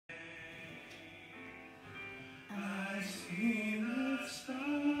That's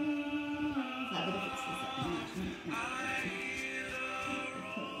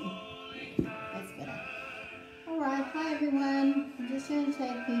better. Alright, hi everyone. I'm just going to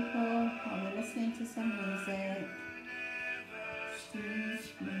take people. I'm listening to some music. Excuse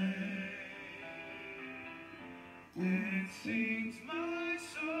me. And sings my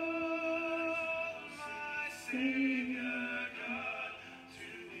soul, my Savior God, to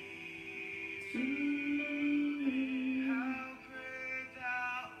thee. How great thou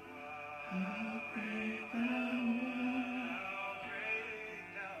art, how great thou art,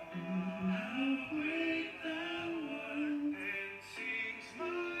 how great thou art, then sings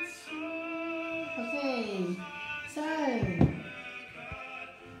my soul. Okay, so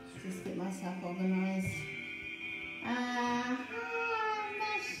just get myself organized. Hi,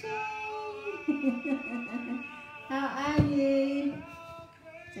 Michelle. How are you?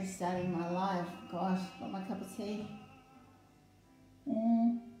 Just starting my life. Gosh, got my cup of tea.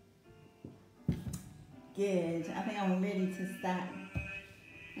 Good. I think I'm ready to start.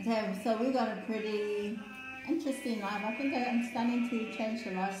 Okay, so we got a pretty interesting life. I think I'm starting to change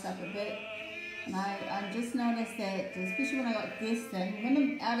the lives up a bit. And I just noticed that, especially when I got guests in, when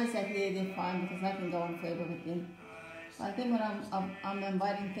the elders are here, they're fine because I can go on forever with them. But I think when I'm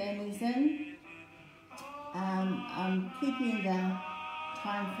inviting families in, I'm keeping the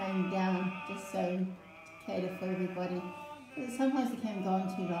time frame down just so to cater for everybody. But sometimes it can go on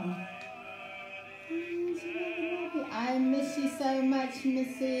too long. I miss you so much,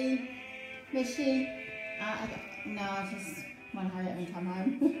 Missy. Missy. No, I just want to hurry up and come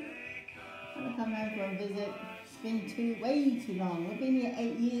home. I want to come home for a visit. It's been way too long. We've been here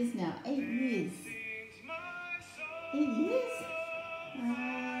 8 years now. 8 years. 8 years?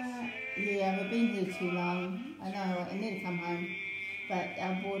 Yeah, we've been here too long. I know, I need to come home. But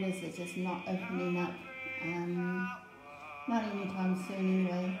our borders are just not opening up. Not anytime soon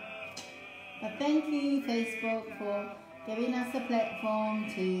anyway. But thank you, Facebook, for giving us a platform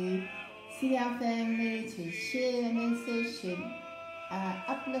to see our family, to share the message, to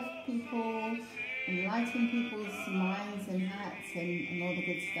uplift people, enlighten people's minds and hearts, and all the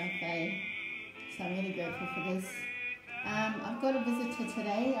good stuff, eh? So I'm really grateful for this. I've got a visitor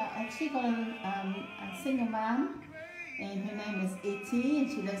today. I actually got a single mom, and her name is Eti, and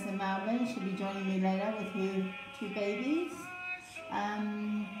she lives in Melbourne. She'll be joining me later with her 2 babies.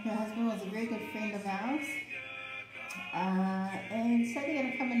 Her husband was a very good friend of ours, and so they're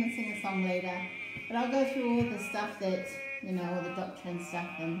going to come in and sing a song later. But I'll go through all the stuff that, you know, all the doctrine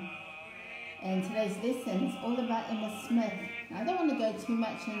stuff, and today's lesson is all about Emma Smith. I don't want to go too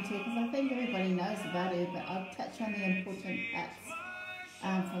much into it because I think everybody knows about her, but I'll touch on the important parts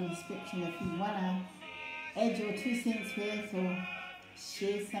from the scripture. If you want to add your 2 cents worth or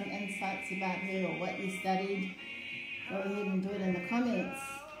share some insights about her or what you studied, go ahead and do it in the comments.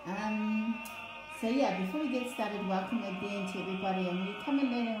 So yeah, before we get started, welcome again to everybody, and when you come in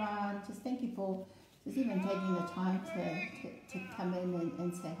later on, just thank you for just even taking the time to come in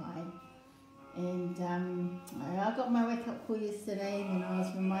and say hi. And I got my wake up call yesterday when I was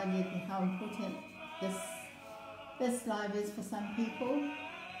reminded how important this live is for some people.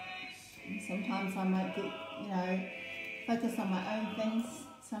 And sometimes I might get, you know, focus on my own things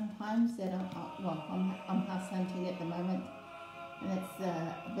sometimes that I'm house hunting at the moment, and it's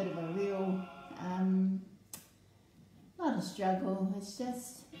a bit of a real not a struggle, it's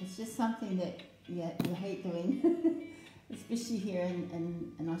just something that you hate doing, especially here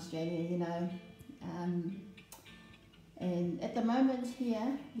in Australia, you know. And at the moment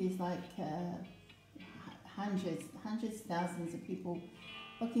here, there's like hundreds, thousands of people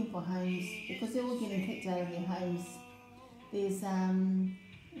looking for homes because they're all getting kicked out of their homes. There's some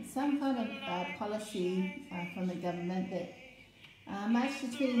kind of policy from the government that March the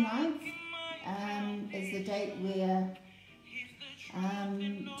 29th is the date where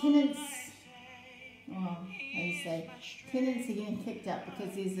tenants are getting kicked out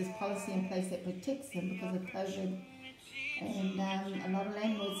because there's this policy in place that protects them because of COVID, and a lot of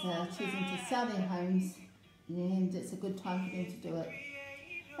landlords are choosing to sell their homes, and it's a good time for them to do it.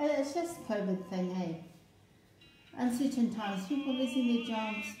 It's just a COVID thing, eh? Uncertain times, people losing their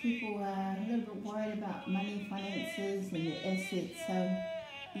jobs, people are a little bit worried about money, finances and their assets, so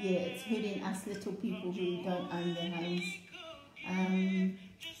yeah, it's hurting us little people who don't own their homes.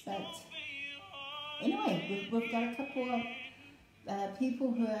 But anyway, we've got a couple of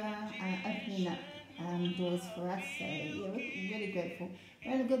people who are opening up doors for us, so yeah, we're really grateful.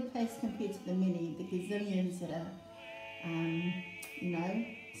 We're in a good place compared to the gazillions that are, you know,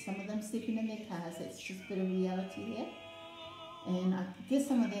 some of them sleeping in their cars. It's just a bit of reality here. And I guess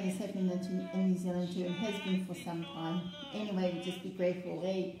some of that is happening in New Zealand too, and has been for some time. Anyway, we just be grateful.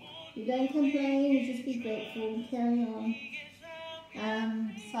 Hey, we don't complain, we just be grateful, carry on.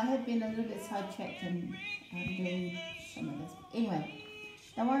 So I have been a little bit sidetracked and doing some of this. Anyway,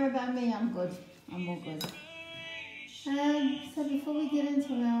 don't worry about me, I'm good. I'm all good. So before we get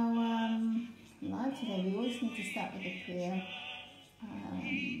into our live today, we always need to start with a prayer.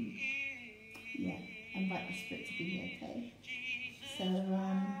 Yeah, invite the Spirit to be here, okay? So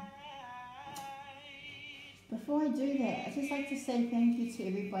before I do that, I'd just like to say thank you to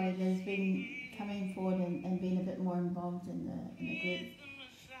everybody that has been coming forward and being a bit more involved in the group.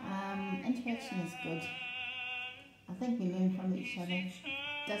 Interaction is good. I think we learn from each other.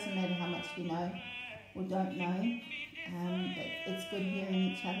 Doesn't matter how much we know or don't know. It's good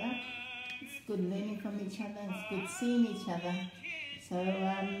hearing each other. It's good learning from each other. It's good seeing each other. So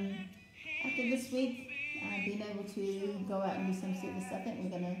after this week, being able to go out and do some service, I think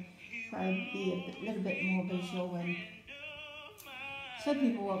we're going to try and be a little bit more visual and show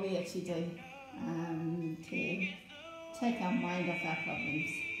people what we actually do to take our mind off our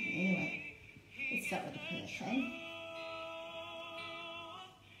problems. Anyway, let's start with the prayer, okay?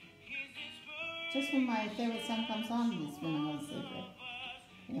 Just when my favourite song comes on, is when I want to say prayer.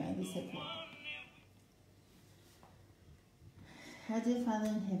 Anyway, let's say prayer. Our dear Father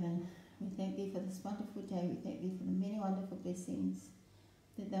in heaven, we thank Thee for this wonderful day. We thank Thee for the many wonderful blessings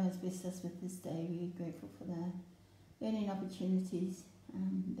that Thou hast blessed us with this day. We are grateful for the learning opportunities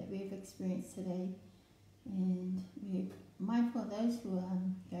that we have experienced today. And we are mindful of those who are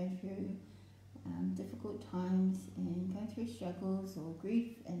going through difficult times and going through struggles or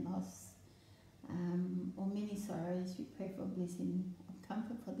grief and loss or many sorrows. We pray for a blessing of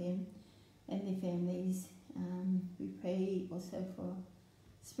comfort for them and their families. We pray also for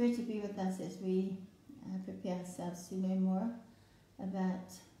Spirit to be with us as we prepare ourselves to learn more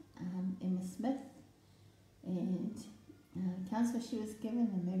about Emma Smith and counsel she was given,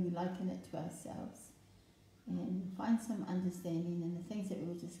 and may we liken it to ourselves and find some understanding in the things that we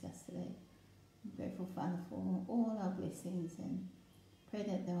will discuss today. I'm grateful, Father, for all our blessings, and pray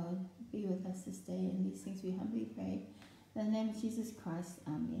that Thou will be with us this day, and these things we humbly pray. In the name of Jesus Christ,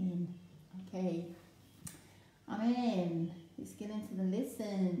 Amen. Okay. Amen. Let's get into the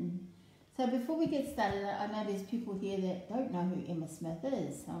lesson. So before we get started, I know there's people here that don't know who Emma Smith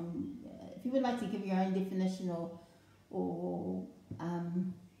is. If you would like to give your own definition or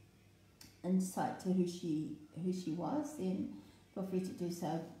insight to who she was, then feel free to do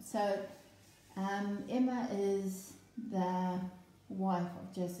so. So Emma is the wife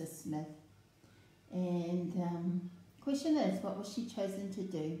of Joseph Smith, and question is, what was she chosen to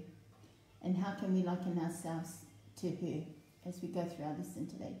do, and how can we liken ourselves to her as we go through our lesson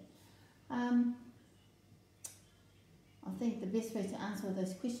today? I think the best way to answer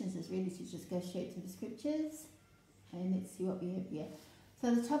those questions is really to just go straight to the scriptures, and let's see what we have here.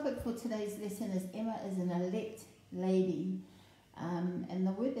 So the topic for today's lesson is Emma is an elect lady, and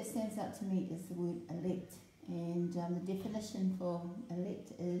the word that stands out to me is the word elect, and the definition for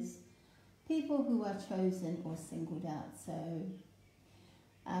elect is people who are chosen or singled out. So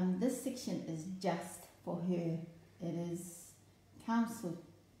this section is just for her. It is counsel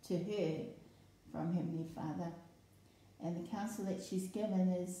to her from Heavenly Father, and the counsel that she's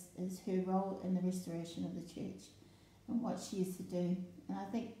given is her role in the restoration of the church and what she is to do. And I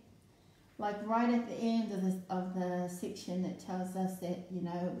think, like right at the end of the section, it tells us that, you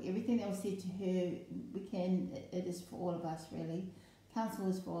know, everything that was said to her, it is for all of us, really. Counsel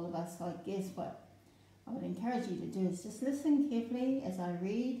is for all of us. So I guess what I would encourage you to do is just listen carefully as I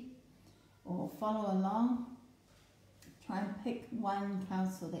read, or follow along. Try and pick one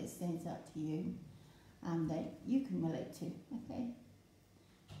counsel that stands out to you, that you can relate to.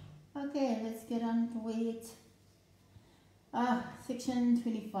 Okay, let's get on to it. Section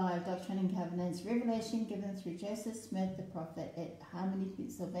 25, Doctrine and Covenants, revelation given through Joseph Smith, the prophet, at Harmony,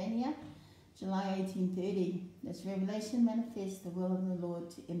 Pennsylvania, July 1830. This revelation manifests the will of the Lord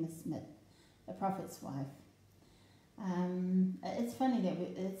to Emma Smith, the prophet's wife. It's funny that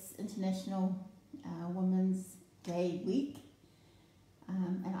it's International Women's Day week,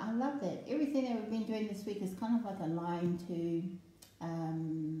 and I love that. Everything that we've been doing this week is kind of like a line to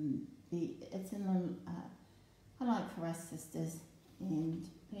it's in a highlight for us sisters, and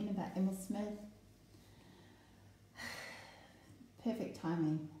learn about Emma Smith. Perfect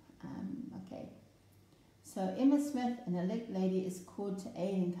timing. Okay, so Emma Smith, an elect lady, is called to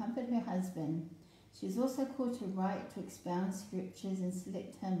aid and comfort her husband. She is also called to write, to expound scriptures and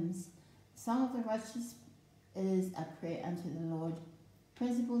select hymns. The Song of the Righteous is a prayer unto the Lord.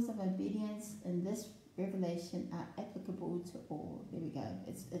 Principles of obedience in this revelation are applicable to all. There we go.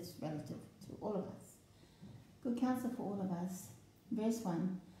 It's relative to all of us. Good counsel for all of us. Verse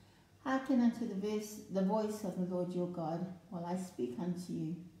 1. Hearken unto the voice of the Lord your God, while I speak unto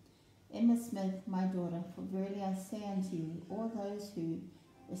you. Emma Smith, my daughter, for verily I say unto you, all those who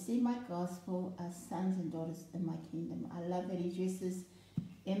receive my gospel are sons and daughters in my kingdom. I love that he addresses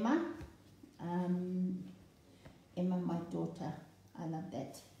Emma. Emma, my daughter. I love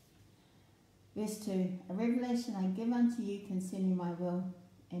that. Verse 2. A revelation I give unto you concerning my will,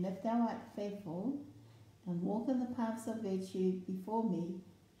 and if thou art faithful, and walk in the paths of virtue before me,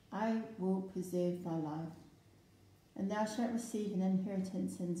 I will preserve thy life, and thou shalt receive an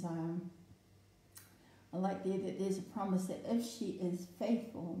inheritance in Zion. I like there that there's a promise that if she is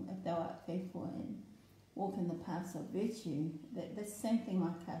faithful, if thou art faithful and walk in the paths of virtue, that the same thing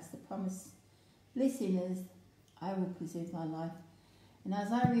like us, the promise blessing is, I will preserve thy life. And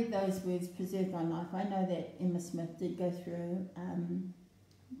as I read those words, preserve thy life, I know that Emma Smith did go through,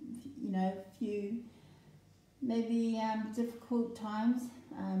 a few maybe difficult times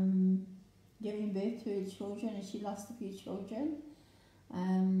giving birth to her children, and she lost a few children.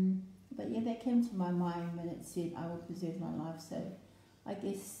 But yeah, that came to my mind when it said, I will preserve my life. So I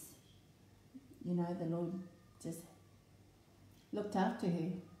guess, the Lord just looked after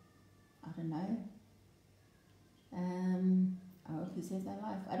her. I don't know. I will preserve thy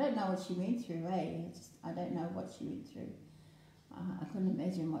life. I don't know what she went through, I don't know what she went through. I couldn't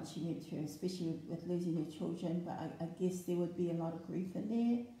imagine what she went through, especially with losing her children, but I guess there would be a lot of grief in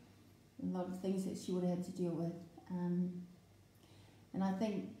there, a lot of things that she would have had to deal with. And I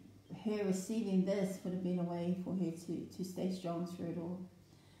think her receiving this would have been a way for her to stay strong through it all.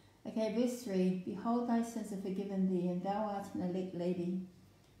 Okay, verse 3. Behold, thy sins are forgiven thee, and thou art an elect lady,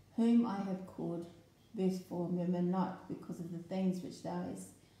 whom I have called. Verse 4. Murmur not because of the things which thou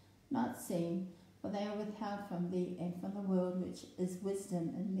hast not seen, for they are withheld from thee and from the world, which is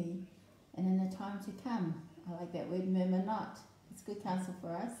wisdom in me, and in a time to come. I like that word, murmur not. It's good counsel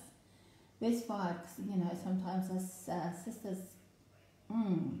for us. Verse 5, because, sometimes us sisters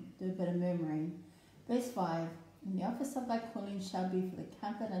do a bit of murmuring. Verse 5, and the office of thy calling shall be for the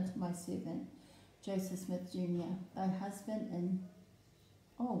comfort unto my servant, Joseph Smith Jr., thy husband, and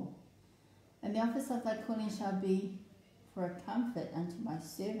the office of thy calling shall be for a comfort unto my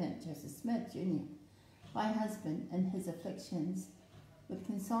servant, Joseph Smith Jr., my husband, in his afflictions, with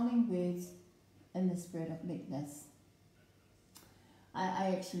consoling words in the spirit of meekness.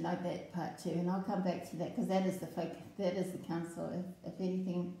 I actually like that part too, and I'll come back to that, because that is the counsel. If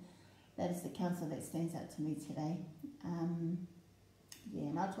anything, that is the counsel that stands out to me today. And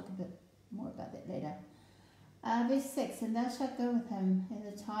I'll talk a bit more about that later. Verse 6, and thou shalt go with him in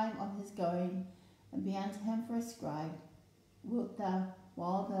the time of his going, and be unto him for a scribe. Wilt thou,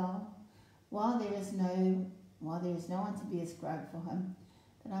 while there is no one to be a scribe for him,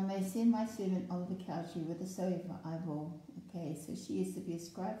 that I may send my servant Oliver Cowdery with a sober I will. Okay, so she is to be a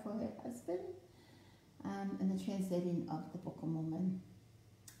scribe for her husband, in the translating of the Book of Mormon.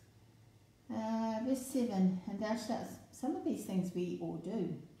 Verse 7, and thou shalt, some of these things we all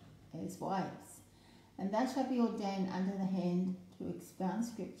do as wives, and thou shalt be ordained under the hand to expound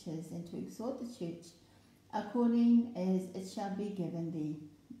scriptures and to exhort the church, according as it shall be given thee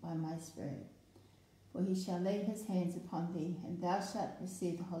by my Spirit. For he shall lay his hands upon thee, and thou shalt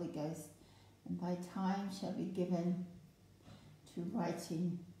receive the Holy Ghost, and thy time shall be given to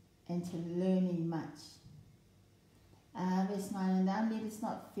writing and to learning much. Verse 9, and thou needest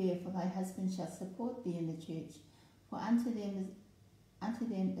not fear, for thy husband shall support thee in the church, for unto them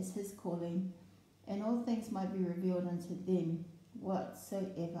is his calling, and all things might be revealed unto them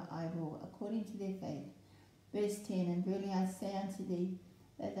whatsoever I will, according to their faith. Verse 10, and verily I say unto thee,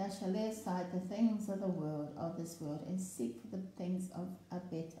 that thou shalt lay aside the things of the world, of this world, and seek for the things of a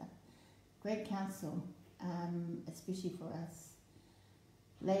better. Great counsel, especially for us.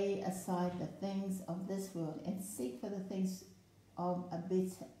 Lay aside the things of this world and seek for the things of a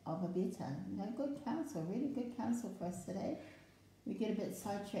better. Good counsel, really good counsel for us today. We get a bit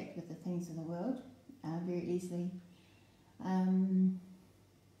sidetracked with the things of the world very easily.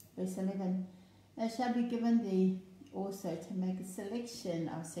 Verse 11, it shall be given thee also to make a selection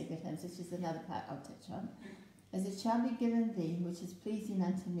of sacred hymns, which is another part I'll touch on. As it shall be given thee, which is pleasing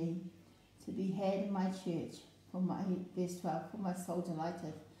unto me, to be had in my church, verse 12, for my soul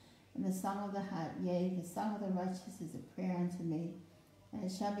delighteth in the song of the heart, yea, the song of the righteous is a prayer unto me, and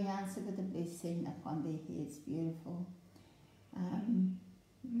it shall be answered with a blessing upon their heads. Beautiful.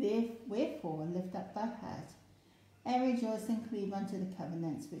 Wherefore lift up thy heart, and rejoice and cleave unto the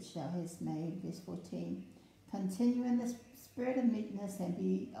covenants which thou hast made. Verse 14. Continue in the spirit of meekness, and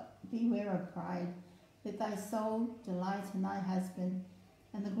beware of pride, Let thy soul delight in thy husband,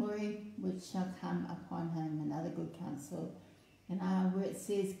 and the glory which shall come upon him, and other good counsel. And where it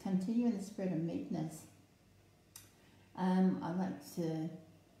says, continue in the spirit of meekness, I'd like to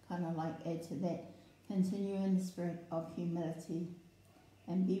kind of like add to that, continue in the spirit of humility,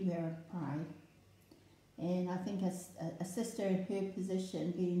 and beware of pride. And I think a sister in her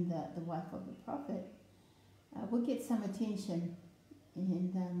position, being the wife of the prophet, will get some attention.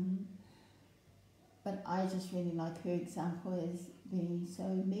 And but I just really like her example as being so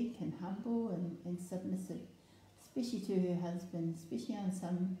meek and humble and submissive, especially to her husband, especially on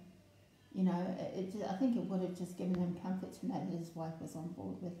some, you know, I think it would have just given him comfort to know that his wife was on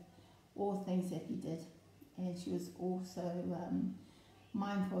board with all things that he did. And she was also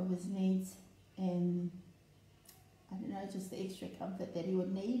mindful of his needs and, I don't know, just the extra comfort that he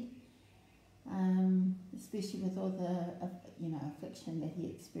would need, especially with all the, affliction that he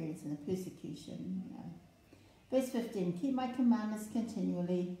experienced and the persecution, you know. Verse 15, keep my commandments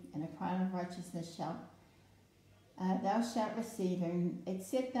continually, and a crown of righteousness thou shalt receive, and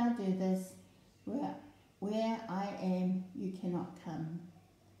except thou do this, where I am, you cannot come.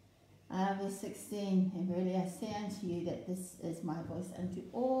 Verse 16, and verily I say unto you that this is my voice unto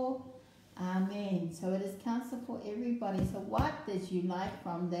all. Amen. So it is counsel for everybody. So what did you like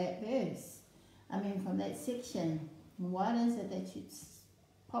from that verse? From that section? What is it that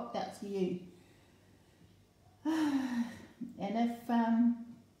popped out to you? And if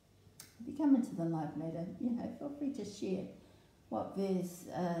you come into the live later, feel free to share what verse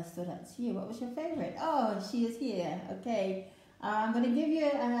stood out to you. What was your favorite? Oh, she is here. Okay. I'm going to give you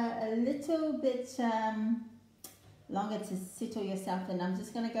a little bit longer to settle yourself in. I'm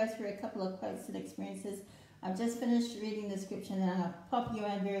just going to go through a couple of quotes and experiences. I've just finished reading the scripture and I'll pop you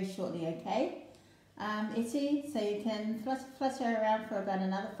in very shortly, okay? Eti, so you can flutter around for about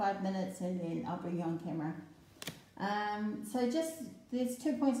another 5 minutes and then I'll bring you on camera. There's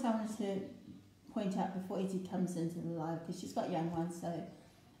 2 points I wanted to point out before Eti comes into the live, because she's got young ones, so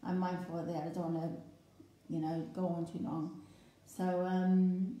I'm mindful of that. I don't want to, go on too long. So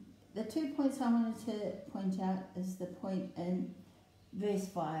the 2 points I wanted to point out is the point in verse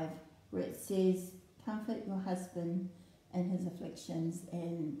 5 where it says, comfort your husband in his afflictions.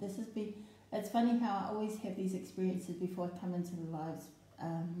 And it's funny how I always have these experiences before I come into the lives,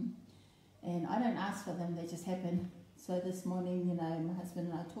 and I don't ask for them, they just happen. So this morning, my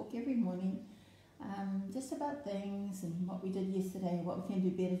husband and I talk every morning just about things and what we did yesterday, what we can do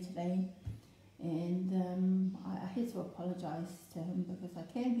better today. And I had to apologise to him because I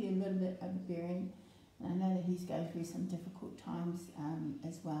can be a little bit overbearing, and I know that he's going through some difficult times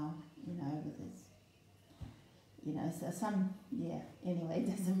as well, with his, anyway,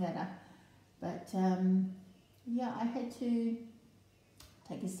 it doesn't matter. But I had to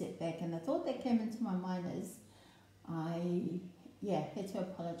take a step back, and the thought that came into my mind is I had to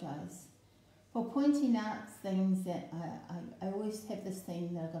apologise for pointing out things that I always have this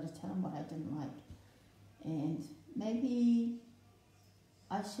thing that I've got to tell him what I didn't like. And maybe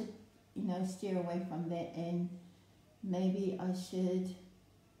I should, steer away from that, and maybe I should,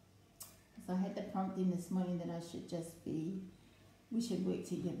 because I had the prompting this morning that we should work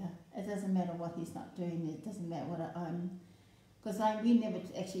together. It doesn't matter what he's not doing, it doesn't matter what because we never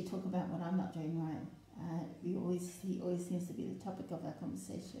actually talk about what I'm not doing right. He always seems to be the topic of our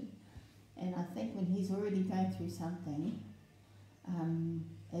conversation. And I think when he's already going through something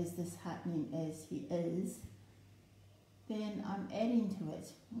as disheartening as he is, then I'm adding to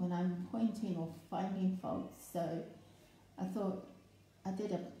it when I'm pointing or finding faults. So I thought, I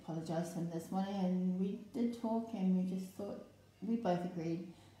did apologise to him this morning, and we did talk, and we just thought, we both agreed,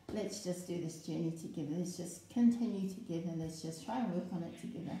 let's just do this journey together, let's just continue together, let's just try and work on it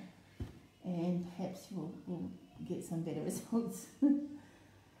together, and perhaps we'll get some better results.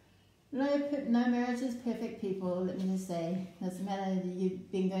 No marriage is perfect, people, let me just say. Doesn't matter that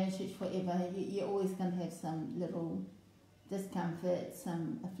you've been going to church forever, you're always going to have some little discomfort,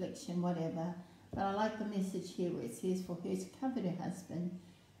 some affliction, whatever. But I like the message here where it says for her to comfort her husband,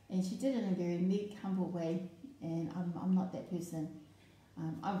 and she did it in a very meek, humble way, and I'm not that person.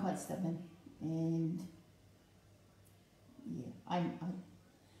 I'm quite stubborn, and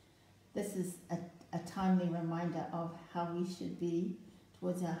this is a timely reminder of how we should be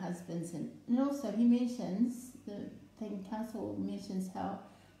towards our husbands, and also he mentions, council mentions how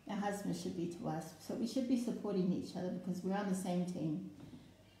our husbands should be to us. So we should be supporting each other because we're on the same team.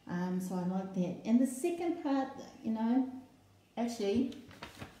 So I like that. And the second part, actually,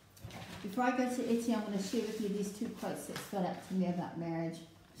 before I go to Eti, I'm going to share with you these 2 quotes that stood out to me about marriage.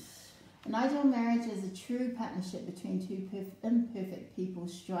 An ideal marriage is a true partnership between 2 imperfect people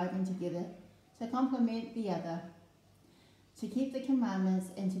striving together to complement the other, to keep the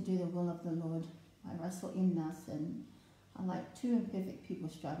commandments and to do the will of the Lord. By Russell M. Nelson. I like two imperfect people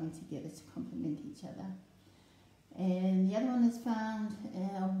striving together to complement each other. And the other one is found,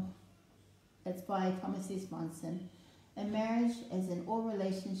 it's by Thomas S. Monson. In marriage, as in all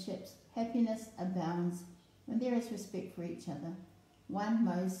relationships, happiness abounds when there is respect for each other. One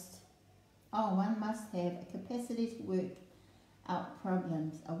must have a capacity to work out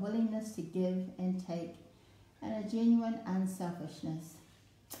problems, a willingness to give and take, and a genuine unselfishness.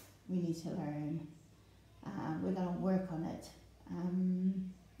 We need to learn. We're going to work on it.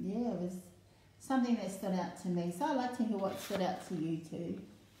 Yeah, it was something that stood out to me. So I'd like to hear what stood out to you too.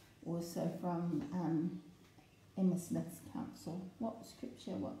 Also from Emma Smith's counsel. What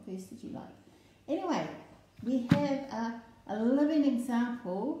scripture, what verse did you like? Anyway, we have a living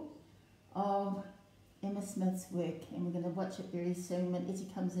example of Emma Smith's work, and we're going to watch it very soon when Etty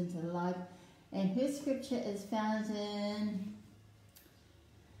comes into the live. And her scripture is found in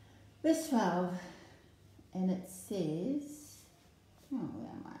verse 12, and it says, where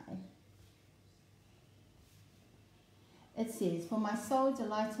am I? It says, for my soul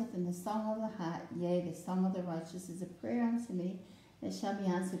delighteth in the song of the heart, yea, the song of the righteous is a prayer unto me, it shall be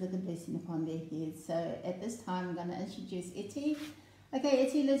answered with a blessing upon their heads. So at this time, I'm going to introduce Etty. Okay,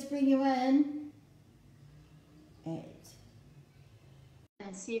 Etty, let's bring you in.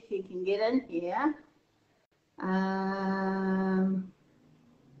 And see if you can get in here.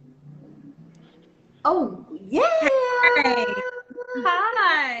 Oh, yeah! Hey.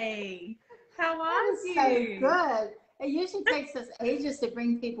 Hi! How are you? So good. It usually takes us ages to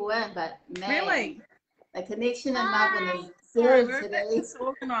bring people in, but man, really? The connection in Melbourne is good We're today.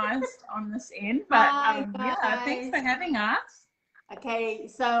 disorganized on this end, but yeah, thanks for having us. Okay,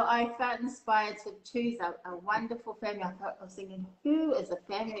 so I felt inspired to choose a wonderful family. I was thinking, who is a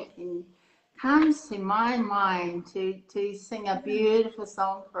family that comes to my mind to sing a beautiful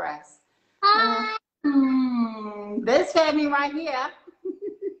song for us? This family right here.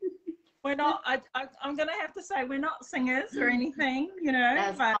 We're not, I'm going to have to say, we're not singers or anything, you know.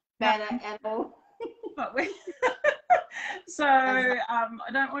 That's but, not better at all. But we, so I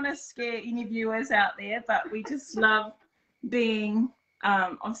don't want to scare any viewers out there, but we just love being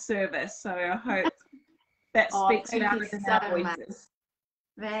of service. So I hope that speaks louder than our voices.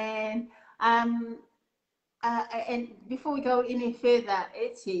 Man, and before we go any further,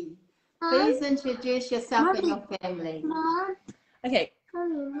 Etty, please introduce yourself and your family. Okay.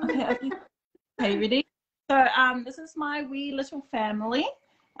 Okay, ready? So this is my wee little family,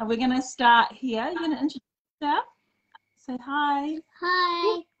 and we're going to start here. You're going to introduce yourself. Say hi.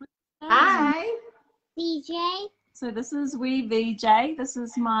 Hi. Hi. VJ. So this is wee VJ. This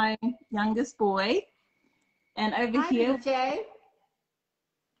is my youngest boy. And over here, VJ.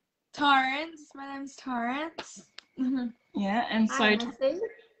 Torrance. My name's Torrance. Yeah, and so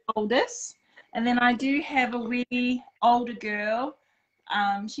oldest. And then I do have a wee older girl.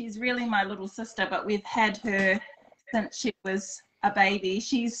 She's really my little sister, but we've had her since she was a baby.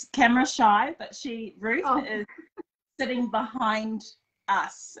 She's camera shy, but Ruth is sitting behind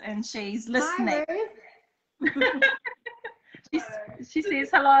us and she's listening. Hi, she says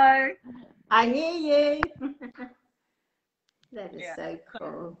hello. I hear you. That is so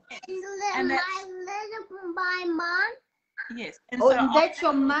cool. And my mom. Yes. And so that's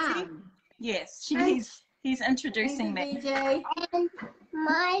your mom. Yes, he's introducing me. DJ.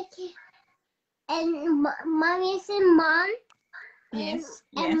 And mommy say mom. Yes.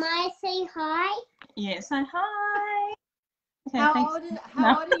 And my say hi. Yes, say hi. Okay, how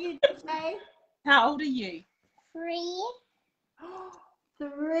old are you, DJ? How old are you? 3.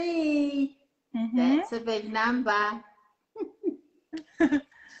 3. That's a big number. And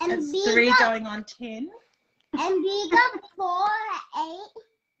it's 3 going on 10. And we got 4,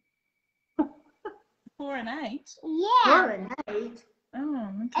 8. 4 and 8? Yeah. 4 and 8. Oh,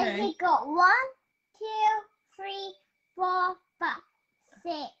 okay. And we got 1, 2, 3, 4, 5,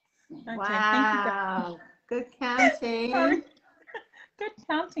 6. Okay, wow. Good counting. Good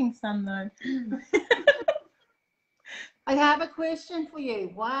counting, son, though. I have a question for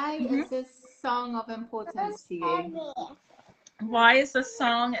you. Why is this song of importance to you? Why is this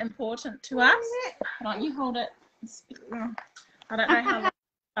song important to us? Why don't you hold it? I don't know how long the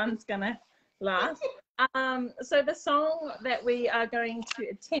sun's going to last. So the song that we are going to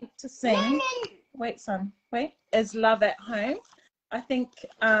attempt to sing, is Love at Home. I think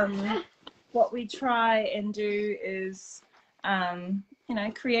what we try and do is,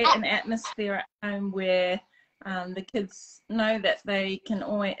 create an atmosphere at home where the kids know that they can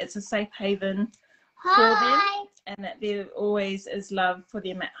always, it's a safe haven for them, and that there always is love for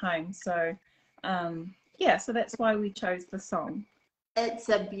them at home. So Yeah, so that's why we chose the song. It's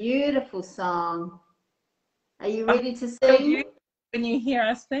a beautiful song. Are you Oh, ready to So sing? you, when you hear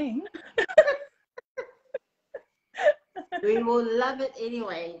us sing, We will love it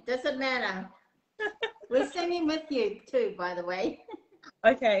anyway. Doesn't matter. We're singing with you too, by the way.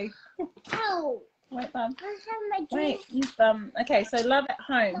 okay. Ow! Wait, Bub. I have my Wait, drink. you've okay. So love at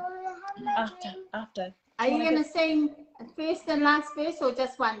home. I have my After. Are you going to sing first and last verse or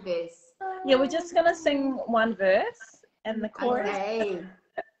just one verse? Yeah, we're just gonna sing one verse and the chorus. Okay.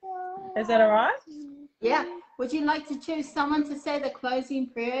 Is that all right? Yeah. Would you like to choose someone to say the closing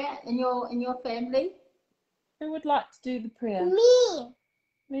prayer in your family? Who would like to do the prayer? Me.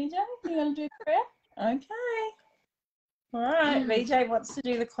 VJ, you gonna do the prayer? Okay. All right. VJ wants to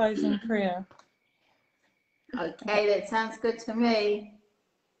do the closing prayer. Okay, that sounds good to me.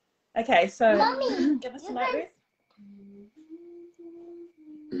 Okay, so Mommy, give us a you light, can-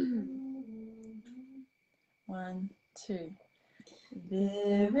 Ruth. 1, 2.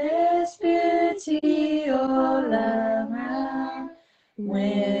 There is beauty all around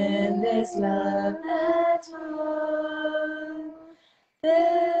when there's love at home.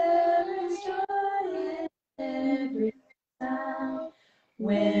 There is joy in every sound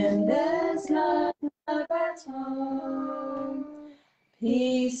when there's love at home.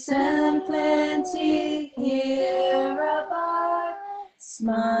 Peace and plenty here above,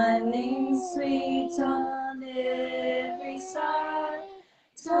 smiling sweet on every side.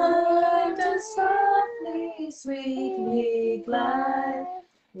 Time to softly, sweetly glide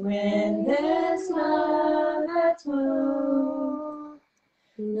when there's love at home.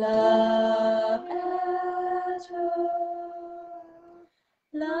 Love at home.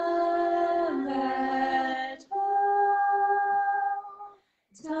 Love at home.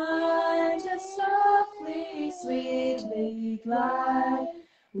 Time to softly, sweetly glide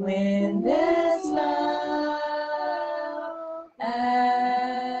when there's love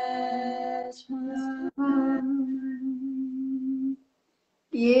at home.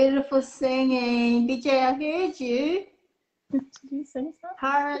 Beautiful singing. BJ, I heard you. Did you sing something?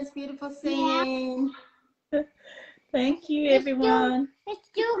 Tara's beautiful singing. Thank you, everyone. Let's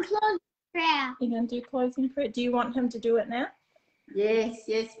do a close prayer. You're going to do closing prayer. Do you want him to do it now? Yes,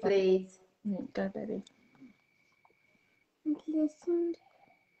 yes, please. Go, baby. Listen.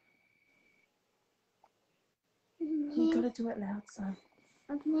 You've got to do it loud, son.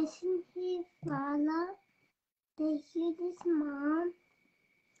 Listen here, Father. Thank you, this mom.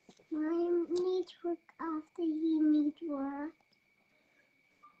 Mine needs work after he needs work.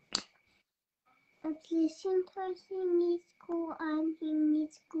 Listen, he needs school and he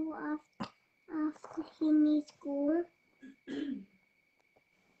needs school after he needs school.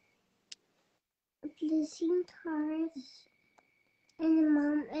 Listen, Taurus and the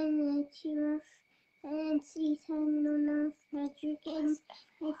mom and the chief and Sita and Luna, Frederick and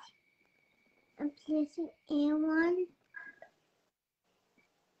a pleasant A1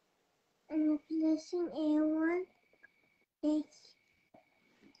 and a pleasant A1. Thanks,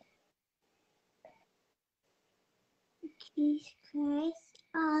 Jesus Christ.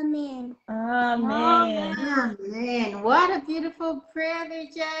 Amen. Amen. Oh, man, what a beautiful prayer,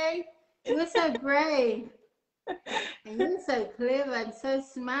 BJ. You were so brave. And you're so clever and so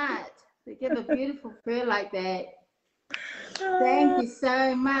smart to give a beautiful prayer like that. Thank you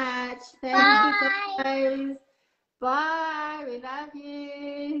so much. Thank you, guys. Bye. We love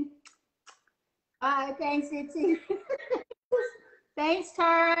you. Bye. Thanks, Itzy. Thanks,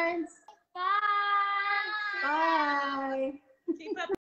 Torrance. Bye. Bye. Keep up